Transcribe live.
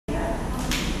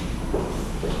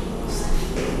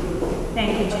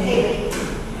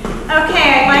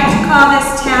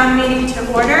meeting to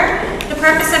order. The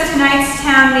purpose of tonight's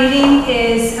town meeting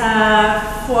is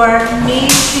for me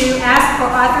to ask for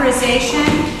authorization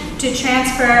to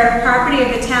transfer property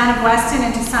of the town of Weston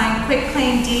and to sign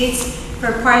quitclaim deeds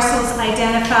for parcels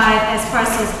identified as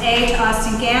parcels A to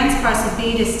Austin Gans, parcel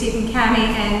B to Stephen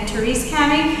Cami and Therese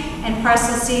Cami, and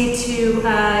parcel C to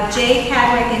J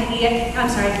Chadwick and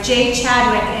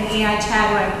EI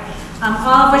Chadwick,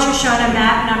 all of which are shown on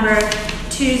map number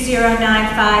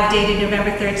 2095 dated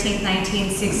November 13th,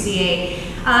 1968.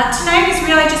 Tonight is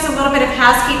really just a little bit of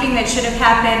housekeeping that should have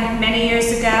happened many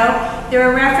years ago. There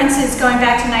are references going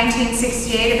back to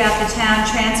 1968 about the town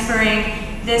transferring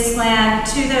this land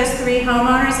to those three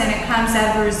homeowners, and it comes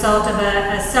as a result of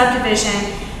a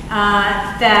subdivision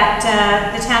that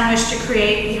the town wished to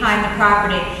create behind the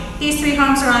property. These three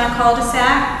homes are on a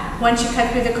cul-de-sac. Once you cut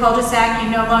through the cul-de-sac, you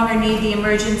no longer need the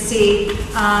emergency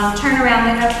the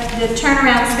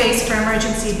turnaround space for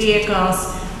emergency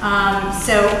vehicles.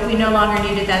 So we no longer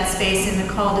needed that space in the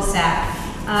cul-de-sac.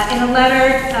 In a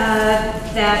letter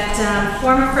that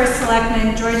former First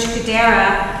Selectman George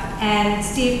Cadera and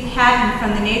Steve Patton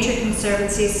from the Nature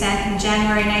Conservancy sent in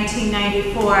January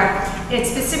 1994, it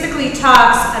specifically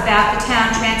talks about the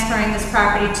town transferring this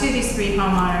property to these three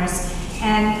homeowners,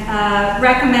 and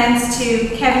recommends to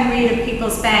Kevin Reed of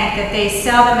People's Bank that they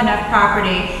sell them enough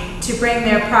property to bring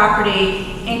their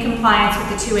property in compliance with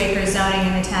the 2-acre zoning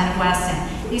in the town of Weston.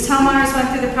 These homeowners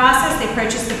went through the process. They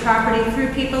purchased the property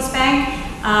through People's Bank,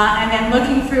 and then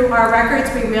looking through our records,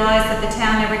 we realized that the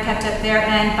town never kept up their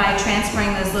end by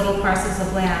transferring those little parcels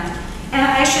of land. And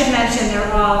I should mention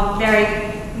they're all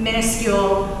very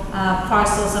minuscule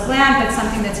parcels of land, but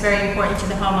something that's very important to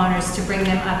the homeowners to bring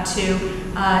them up to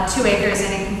 2 acres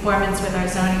and in conformance with our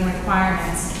zoning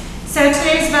requirements. So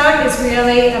today's vote is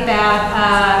really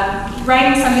about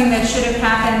writing something that should have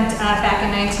happened back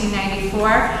in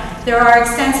 1994. There are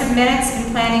extensive minutes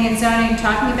in planning and zoning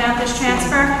talking about this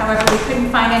transfer. However, we couldn't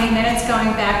find any minutes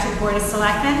going back to the Board of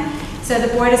Selectmen. So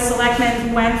the Board of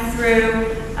Selectmen went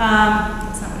through,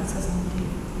 that's not what it says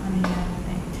on the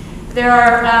thing. There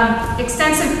are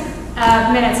extensive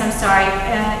minutes,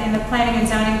 in the planning and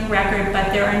zoning record, but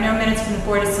there are no minutes from the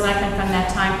Board of Selectmen from that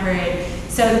time period.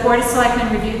 So the Board of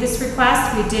Selectmen reviewed this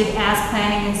request. We did ask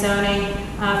planning and zoning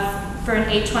for an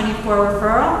 824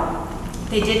 referral.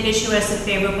 They did issue us a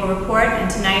favorable report, and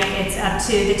tonight it's up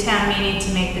to the town meeting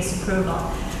to make this approval.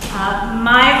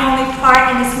 My only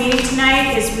part in this meeting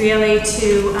tonight is really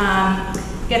to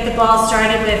get the ball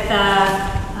started with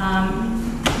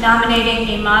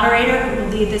nominating a moderator who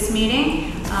will lead this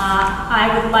meeting. I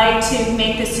would like to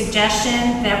make the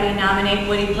suggestion that we nominate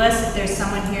Woody Bliss if there's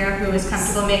someone here who is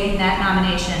comfortable making that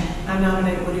nomination. I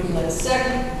nominate Woody Bliss.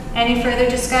 Second. Any further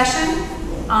discussion?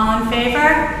 All in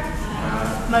favor?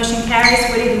 Motion carries.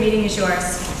 Woody, the meeting is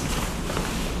yours.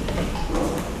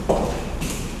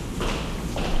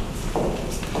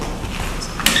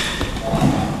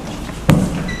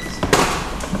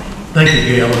 Thank you,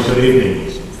 Gail, and good evening.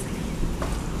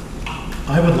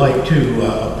 I would like to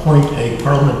appoint a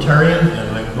parliamentarian, and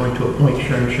I'm going to appoint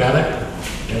Sharon Shattuck.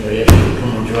 And I ask you to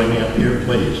come and join me up here,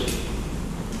 please.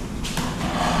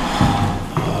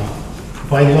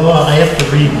 By law, I have to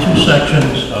read 2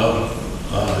 sections of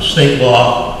state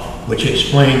law which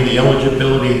explain the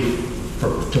eligibility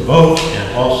to vote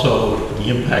and also the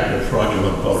impact of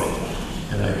fraudulent voting.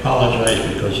 And I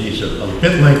apologize because these are a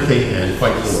bit lengthy and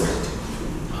quite boring.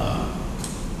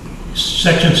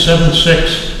 Section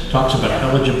 7.6 talks about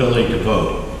eligibility to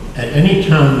vote. At any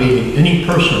town meeting, any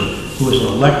person who is an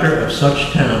elector of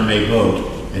such town may vote,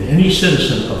 and any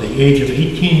citizen of the age of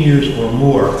 18 years or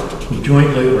more who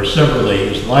jointly or severally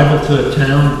is liable to the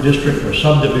town, district, or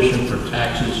subdivision for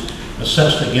taxes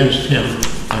assessed against him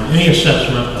on any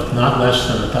assessment of not less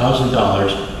than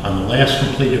 $1,000 on the last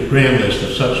completed grand list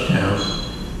of such town,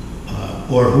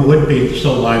 or who would be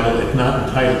so liable if not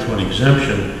entitled to an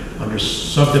exemption under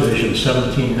subdivision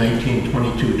 17, 19,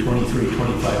 22, 23,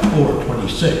 25, 4,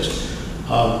 26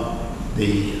 of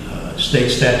the state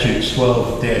statute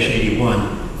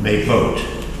 12-81 may vote.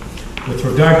 With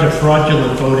regard to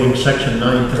fraudulent voting, section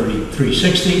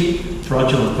 93360,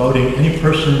 fraudulent voting, any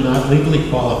person not legally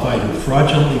qualified who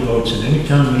fraudulently votes in any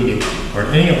town meeting or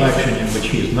in any election in which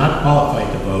he is not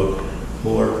qualified to vote,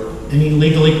 or any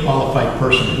legally qualified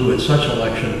person who in such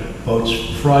election votes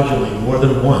fraudulently more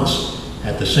than once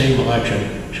at the same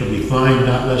election shall be fined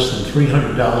not less than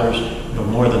 $300 nor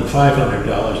more than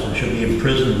 $500, and shall be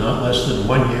imprisoned not less than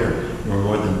 1 year nor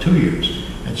more than 2 years,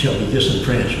 and shall be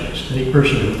disenfranchised. Any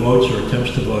person who votes or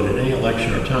attempts to vote at any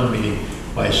election or town meeting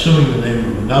by assuming the name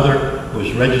of another who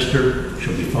is registered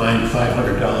shall be fined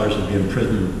 $500 and be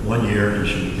imprisoned 1 year and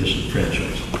shall be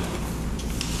disenfranchised.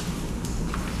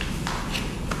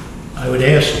 I would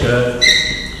ask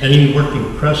any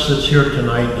working press that's here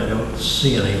tonight, I don't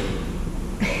see any.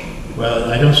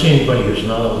 Well, I don't see anybody who's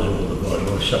not eligible to vote. I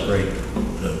want to separate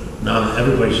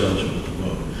everybody's eligible to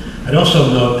vote. I'd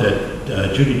also note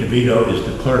that Judy DeVito is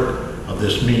the clerk of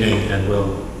this meeting and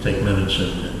will take minutes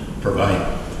and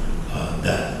provide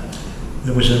that.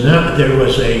 There was a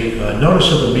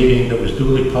notice of the meeting that was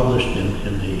duly published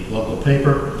in the local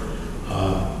paper,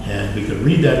 and we could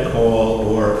read that call,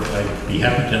 or I'd be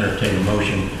happy to entertain a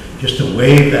motion just to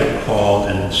waive that call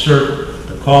and insert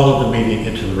the call of the meeting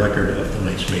into the record of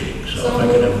tonight's meeting. So if I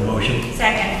could have a motion.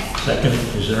 Second. Second,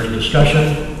 is there any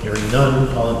discussion? Hearing none,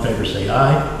 all in favor say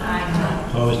aye. Aye.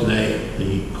 Opposed, nay.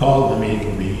 The call of the meeting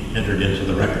will be entered into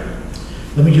the record.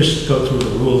 Let me just go through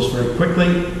the rules very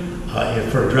quickly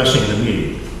for addressing the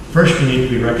meeting. First, you need to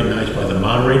be recognized by the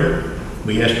moderator.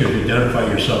 We ask you to identify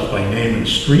yourself by name and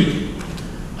street.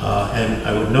 And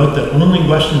I would note that only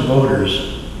Weston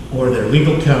voters or their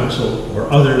legal counsel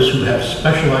or others who have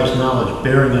specialized knowledge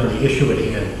bearing on the issue at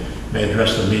hand may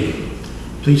address the meeting.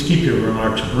 Please keep your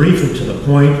remarks brief and to the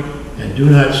point, and do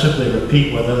not simply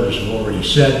repeat what others have already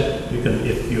said. You can,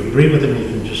 if you agree with them, you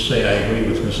can just say, I agree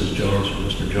with Mrs. Jones or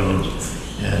Mr. Jones,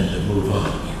 and move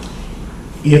on.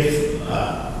 If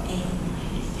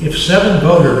 7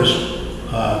 voters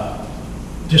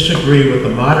disagree with the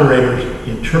moderator's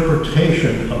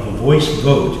interpretation of a voice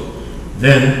vote,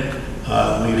 then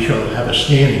we shall have a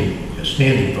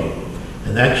standing vote.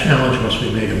 And that challenge must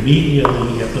be made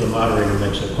immediately after the moderator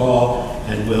makes a call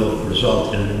and will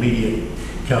result in an immediate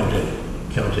counted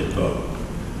vote.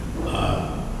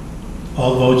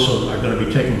 All votes are going to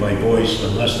be taken by voice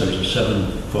unless there's a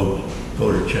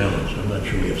 7-voter challenge. I'm not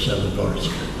sure we have 7 voters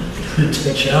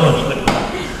to challenge them.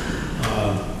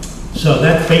 So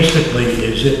that basically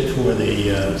is it for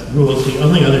the rules. The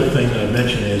only other thing that I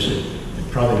mention is it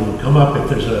probably will come up if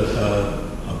there's a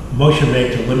motion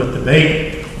made to limit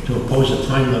debate, to impose a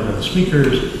time limit on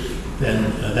speakers,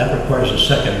 then that requires a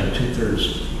second and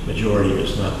 2/3 majority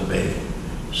is not debated.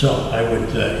 So I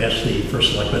would ask the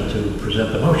first selectman to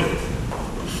present the motion.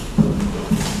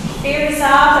 Be it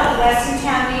resolved that the Weston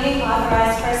Town Meeting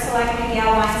authorized First Selectman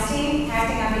Gail Weinstein,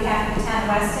 acting on behalf of the town of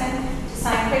Weston, to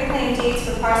sign quitclaim deeds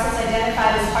for parcels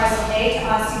identified as Parcel A to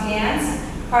Austin Gans,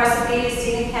 Parcel B to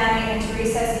Stephen County and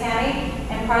Teresa County,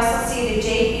 and Parcel C to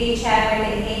J.B. Chadwick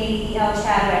and Amy E.L.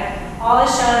 Chadwick. All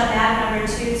is shown on map number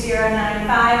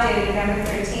 2095, dated November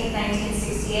 13,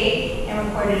 1968, and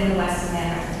recorded in the Weston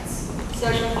Land Records. Is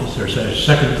there a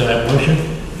second to that motion?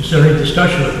 Is there any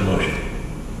discussion of the motion?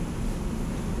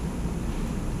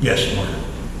 Yes, Martin.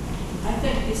 I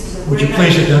think this is a Would you great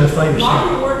please idea. identify yourself?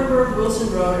 Martin Wardenberg, Wilson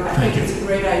Road. I Thank think you. it's a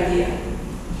great idea.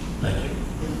 Thank you.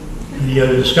 Any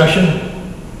other discussion?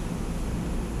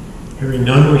 Hearing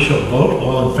none, we shall vote.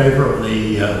 All in favor of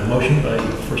the motion by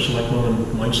First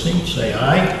Selectman Weinstein, say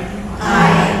aye.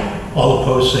 Aye. All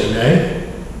opposed, say nay.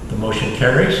 The motion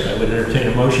carries. I would entertain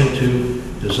a motion to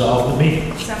dissolve the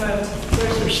meeting. So moved. Is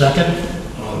there a second?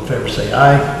 All in favor, say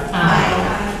aye.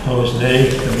 Aye. Opposed, nay.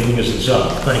 The meeting is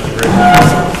dissolved. Thank you very much.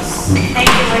 Thank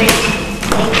you, Woody.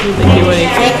 Thank you, Woody.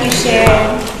 Thank you,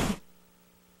 Sharon.